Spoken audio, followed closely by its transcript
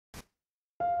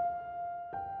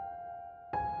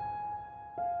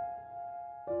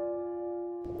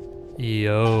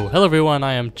Yo, hello everyone,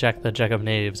 I am Jack the Jack of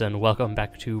Knaves, and welcome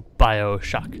back to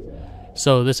Bioshock.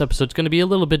 So this episode's going to be a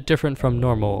little bit different from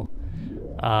normal.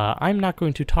 I'm not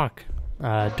going to talk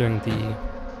during the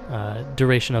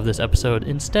duration of this episode.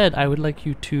 Instead, I would like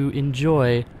you to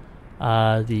enjoy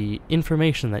the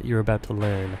information that you're about to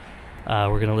learn.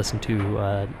 We're going to listen to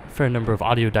a fair number of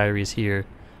audio diaries here,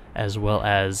 as well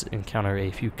as encounter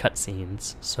a few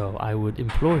cutscenes. So I would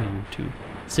implore you to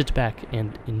sit back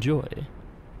and enjoy.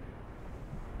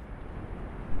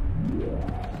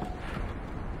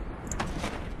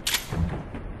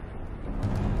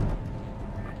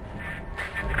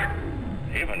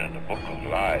 Even in the Book of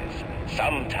Lies,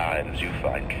 sometimes you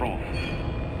find truth.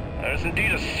 There is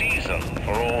indeed a season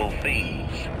for all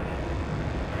things.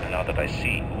 And now that I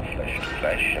see you flesh to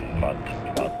flesh and blood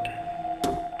to blood,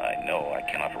 I know I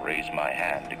cannot raise my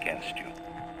hand against you.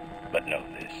 But know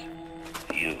this,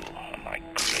 you are my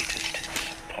greatest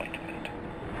disappointment.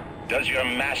 Does your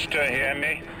master hear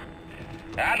me?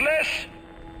 Atlas,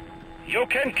 you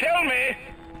can kill me,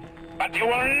 but you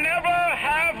will never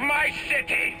have my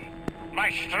city. My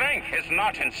strength is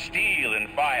not in steel and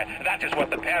fire. That is what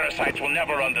the parasites will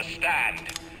never understand.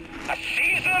 A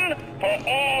season for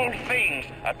all things.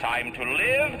 A time to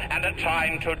live and a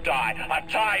time to die. A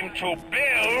time to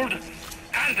build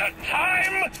and a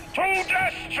time to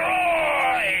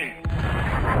destroy.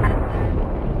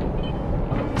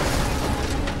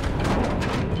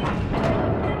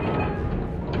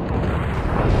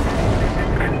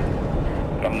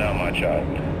 Come now, my child.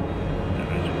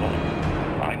 There is one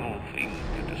final thing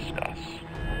to discuss.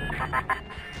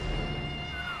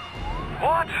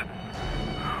 What?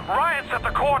 Ryan's at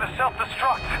the core to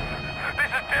self-destruct.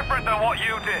 This is different than what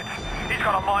you did. He's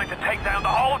got a mind to take down the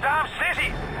whole damn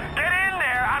city. Get in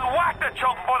there and whack the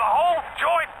chunk for the whole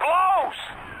joint blows!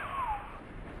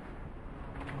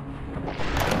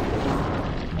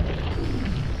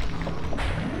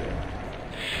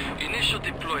 Initial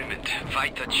deployment,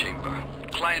 Vita Chamber.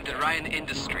 Client Ryan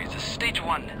Industries, Stage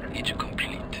 1, issue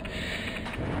complete.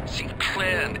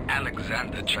 Sinclair and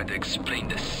Alexander tried to explain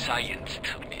the science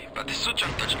to me, but the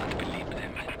Suchong does not believe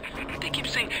them. They keep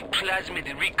saying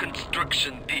plasmid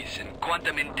reconstruction this and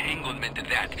quantum entanglement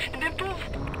that, and then poof,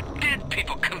 dead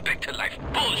people come back to life.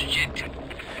 Bullshit!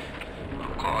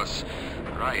 Of course,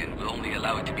 Ryan will only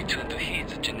allow it to be tuned to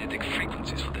his genetic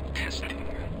frequencies for the testing.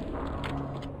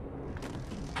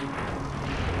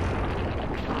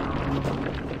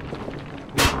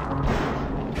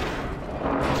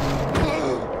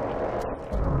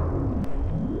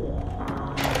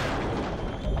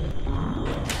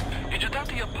 Did you talk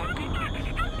to your puppy?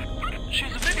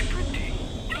 She's very pretty.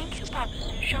 Thank you, Papa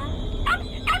Sushon.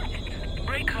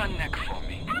 Break her neck for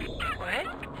me. What?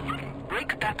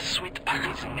 Break that sweet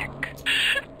puppy's neck.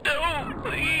 No,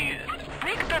 please.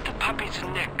 Break that puppy's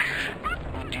neck.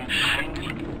 Would you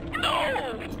kindly? No.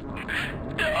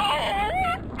 No.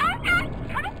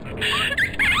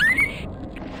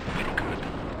 Very good.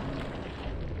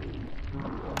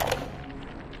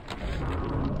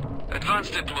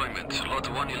 Advanced deployment, Lot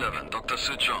 111, Dr.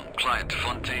 Suchong, client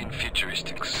Fontaine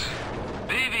Futuristics.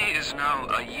 Baby is now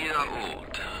a year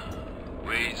old,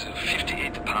 weighs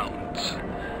 58 pounds,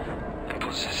 and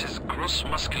possesses gross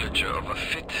musculature of a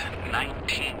fit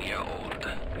 19-year-old.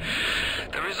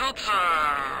 The results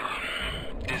are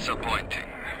disappointing,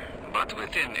 but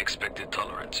within expected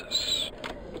tolerances.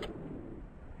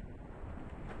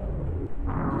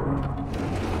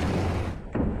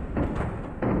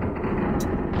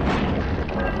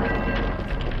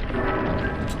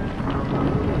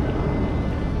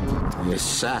 The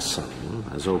assassin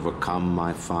has overcome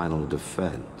my final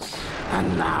defense,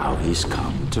 and now he's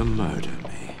come to murder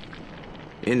me.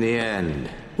 In the end,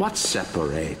 what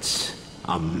separates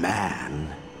a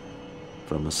man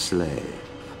from a slave?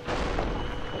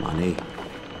 Money?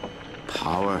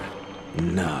 Power?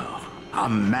 No. A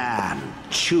man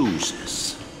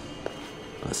chooses.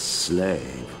 A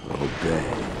slave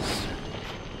obeys.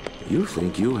 You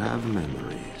think you have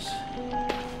memories.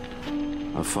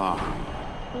 A farm.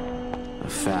 A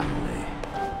family,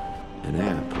 an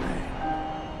airplane,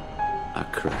 a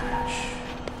crash,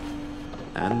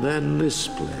 and then this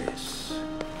place.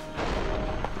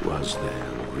 Was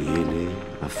there really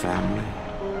a family?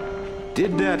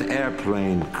 Did that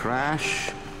airplane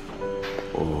crash,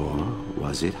 or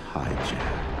was it hijacked?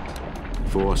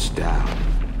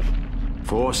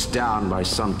 Forced down by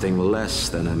something less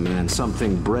than a man,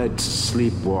 something bred to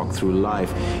sleepwalk through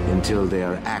life until they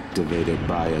are activated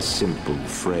by a simple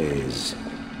phrase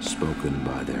spoken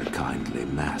by their kindly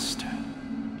master.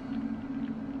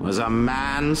 Was a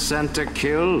man sent to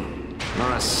kill,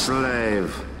 or a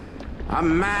slave? A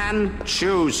man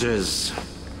chooses.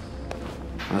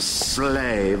 A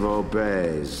slave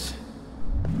obeys.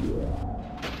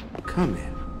 Come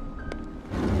in.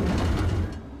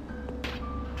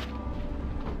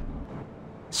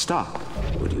 Stop,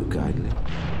 would you kindly?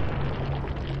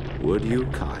 Would you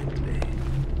kindly?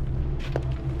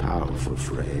 Powerful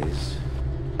phrase.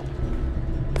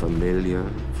 Familiar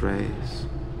phrase.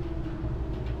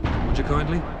 Would you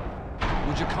kindly?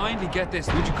 Would you kindly get this?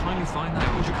 Would you kindly find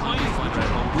that? Would you kindly find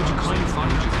that? Would you kindly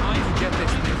find? Would you kindly get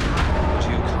this? Would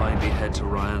you kindly head to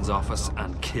Ryan's office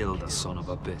and kill the son of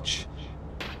a bitch?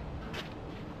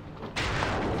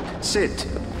 Sit,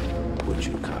 would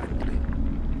you kindly?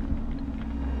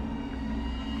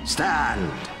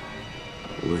 Stand,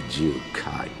 would you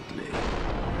kindly?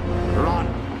 Run!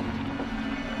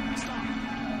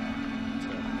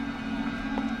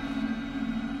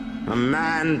 A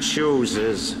man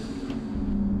chooses.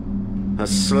 A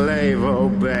slave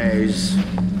obeys.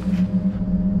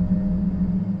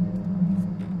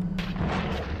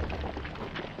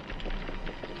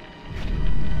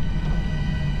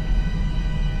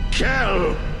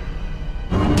 Kill!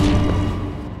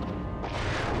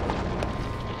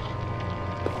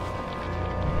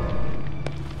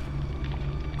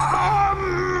 A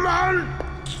man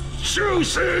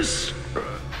chooses.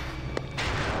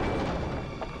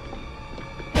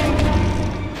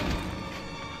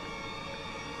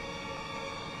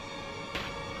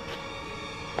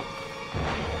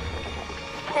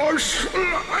 A slave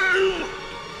obeys.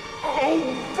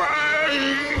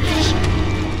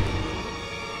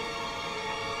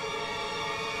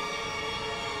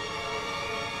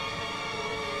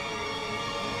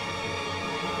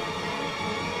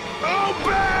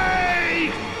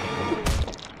 Obey!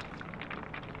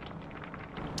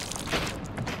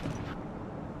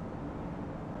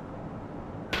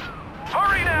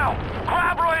 Hurry now!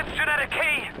 Grab Ryan's genetic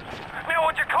key! Now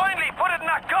would you kindly put it in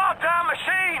that goddamn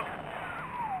machine?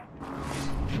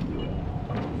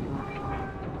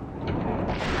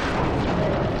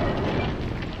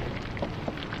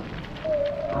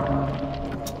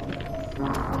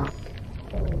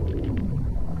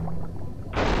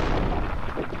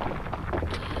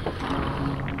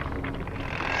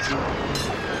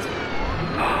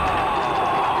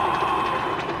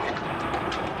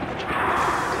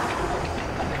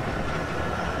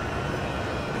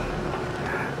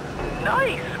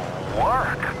 Nice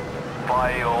work,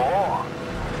 Bio.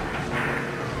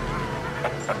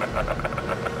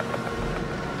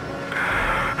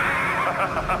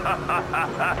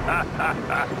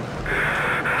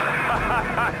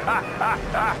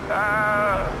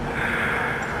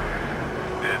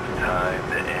 It's time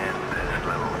to end this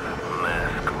little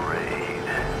masquerade.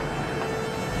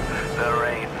 There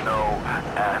ain't no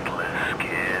Atlas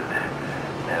kid.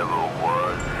 Never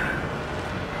was.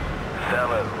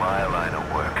 Fella in my line of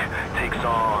work takes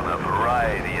on a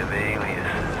variety of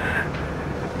aliases.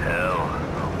 Hell,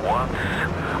 once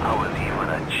I was even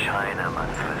a Chinaman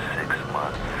for 6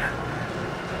 months.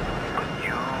 But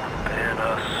you've been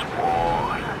a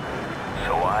sport,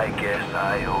 so I guess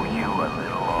I owe you a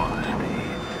little honesty.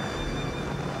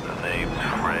 The name's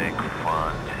Frank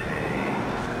Fontaine.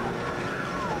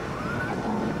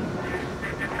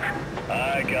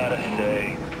 I gotta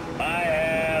say, I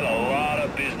had a lot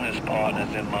of business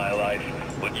partners in my life,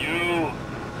 but you,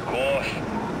 of course,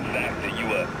 the fact that you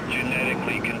were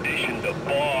genetically conditioned to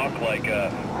bark like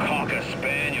a cocker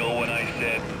spaniel when I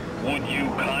said, would you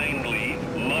kindly,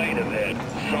 might have had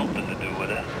something to do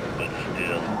with it, but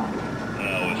still.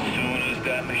 Now, as soon as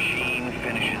that machine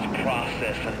finishes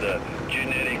processing the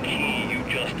genetic key you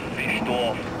just fished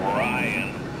off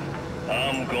Ryan,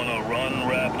 I'm gonna run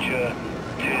Rapture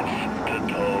tits to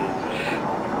toes.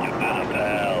 You've been a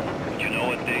pal. You know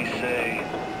what they say?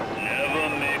 Never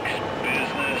mix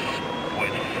business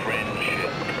with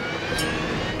friendship.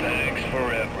 Thanks for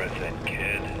everything,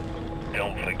 kid.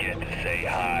 Don't forget to say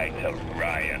hi to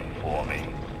Ryan for me.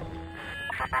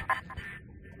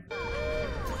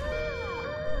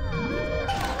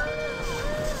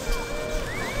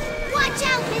 Watch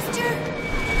out, mister!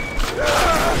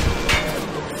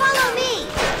 Follow me!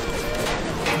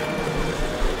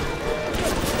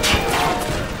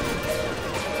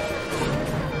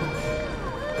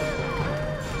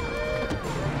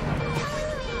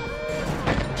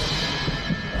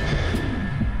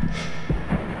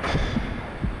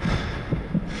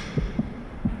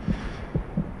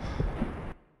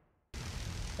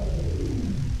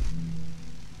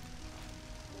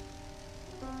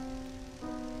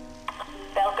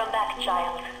 Welcome back,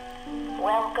 child.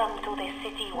 Welcome to the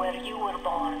city where you were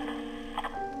born.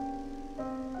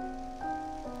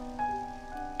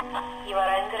 You are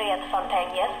angry at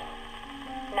Fontaine, yes?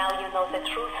 Now you know the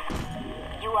truth.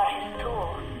 You are his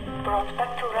tool, brought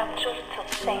back to Rapture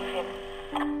to save him.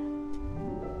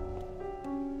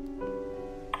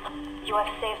 You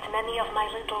have saved many of my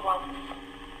little ones.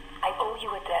 I owe you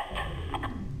a debt.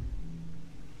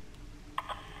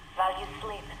 While you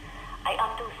sleep, I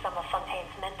undo some of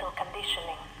Fontaine's mental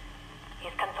conditioning.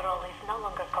 His control is no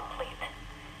longer complete,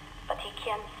 but he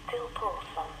can still pull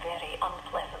some very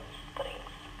unpleasant strings.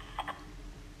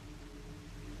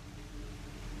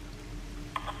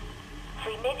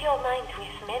 Remit your mind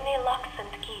with many locks and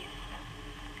keys.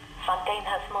 Fontaine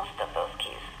has most of those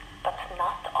keys, but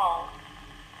not all.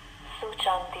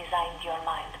 Suchong designed your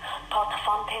mind, taught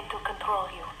Fontaine to control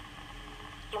you.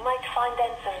 You might find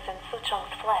answers in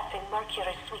Suchong's flat in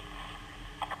Mercury Suites.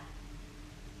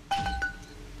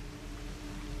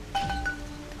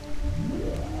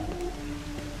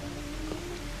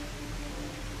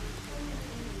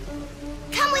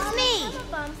 Come with me!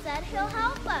 Bum said he'll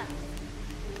help us.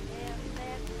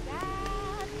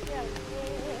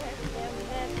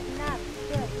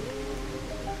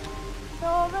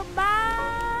 So the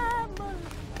Bible.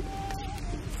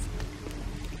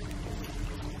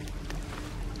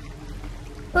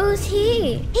 Who's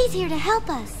he? He's here to help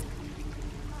us.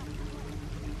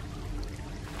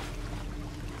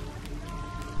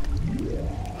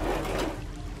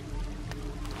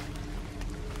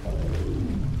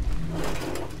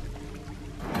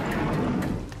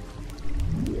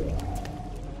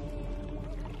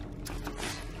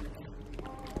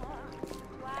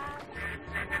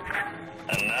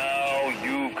 And now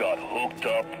you've got hooked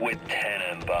up with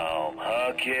Tenenbaum,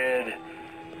 huh, kid?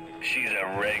 She's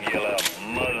a regular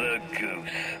mother goose.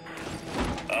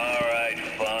 Alright,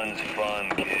 fun's fun,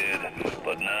 kid.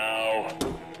 But now,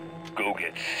 go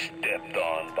get stepped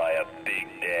on by a big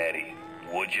daddy.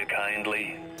 Would you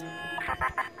kindly?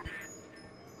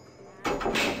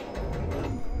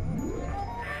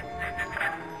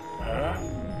 Huh?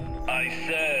 I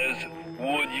says,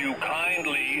 would you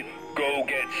kindly go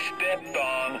get stepped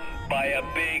on by a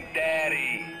big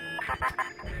daddy?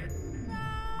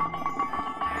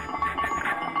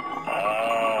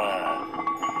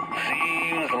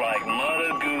 Seems like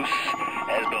Mother Goose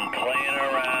has been playing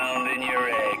around in your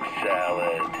egg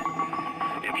salad.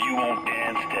 If you won't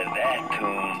dance to that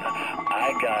tune,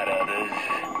 I got others.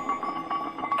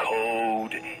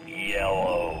 Code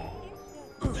Yellow.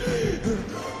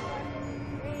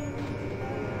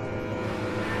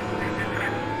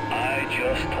 I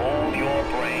just told your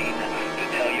brain to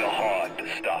tell your heart to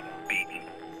stop beating.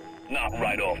 Not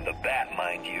right off the bat,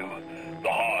 mind you. The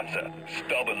heart's a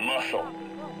stubborn muscle,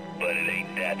 but it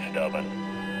ain't that stubborn.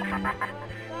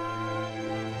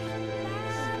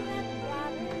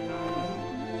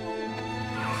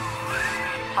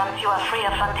 Once you are free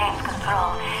of Fontaine's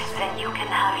control, then you can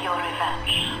have your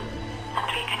revenge. And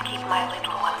we can keep my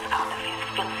little ones out of his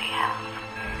filthy hands.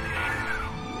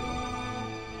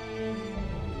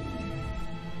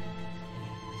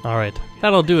 Alright,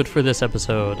 that'll do it for this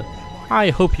episode. I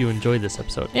hope you enjoyed this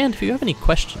episode, and if you have any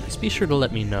questions, be sure to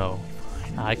let me know.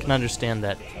 I can understand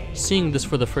that seeing this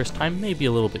for the first time may be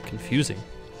a little bit confusing.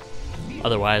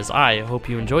 Otherwise, I hope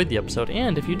you enjoyed the episode,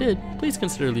 and if you did, please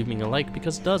consider leaving a like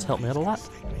because it does help me out a lot.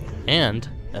 And,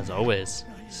 as always,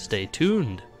 stay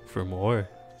tuned for more.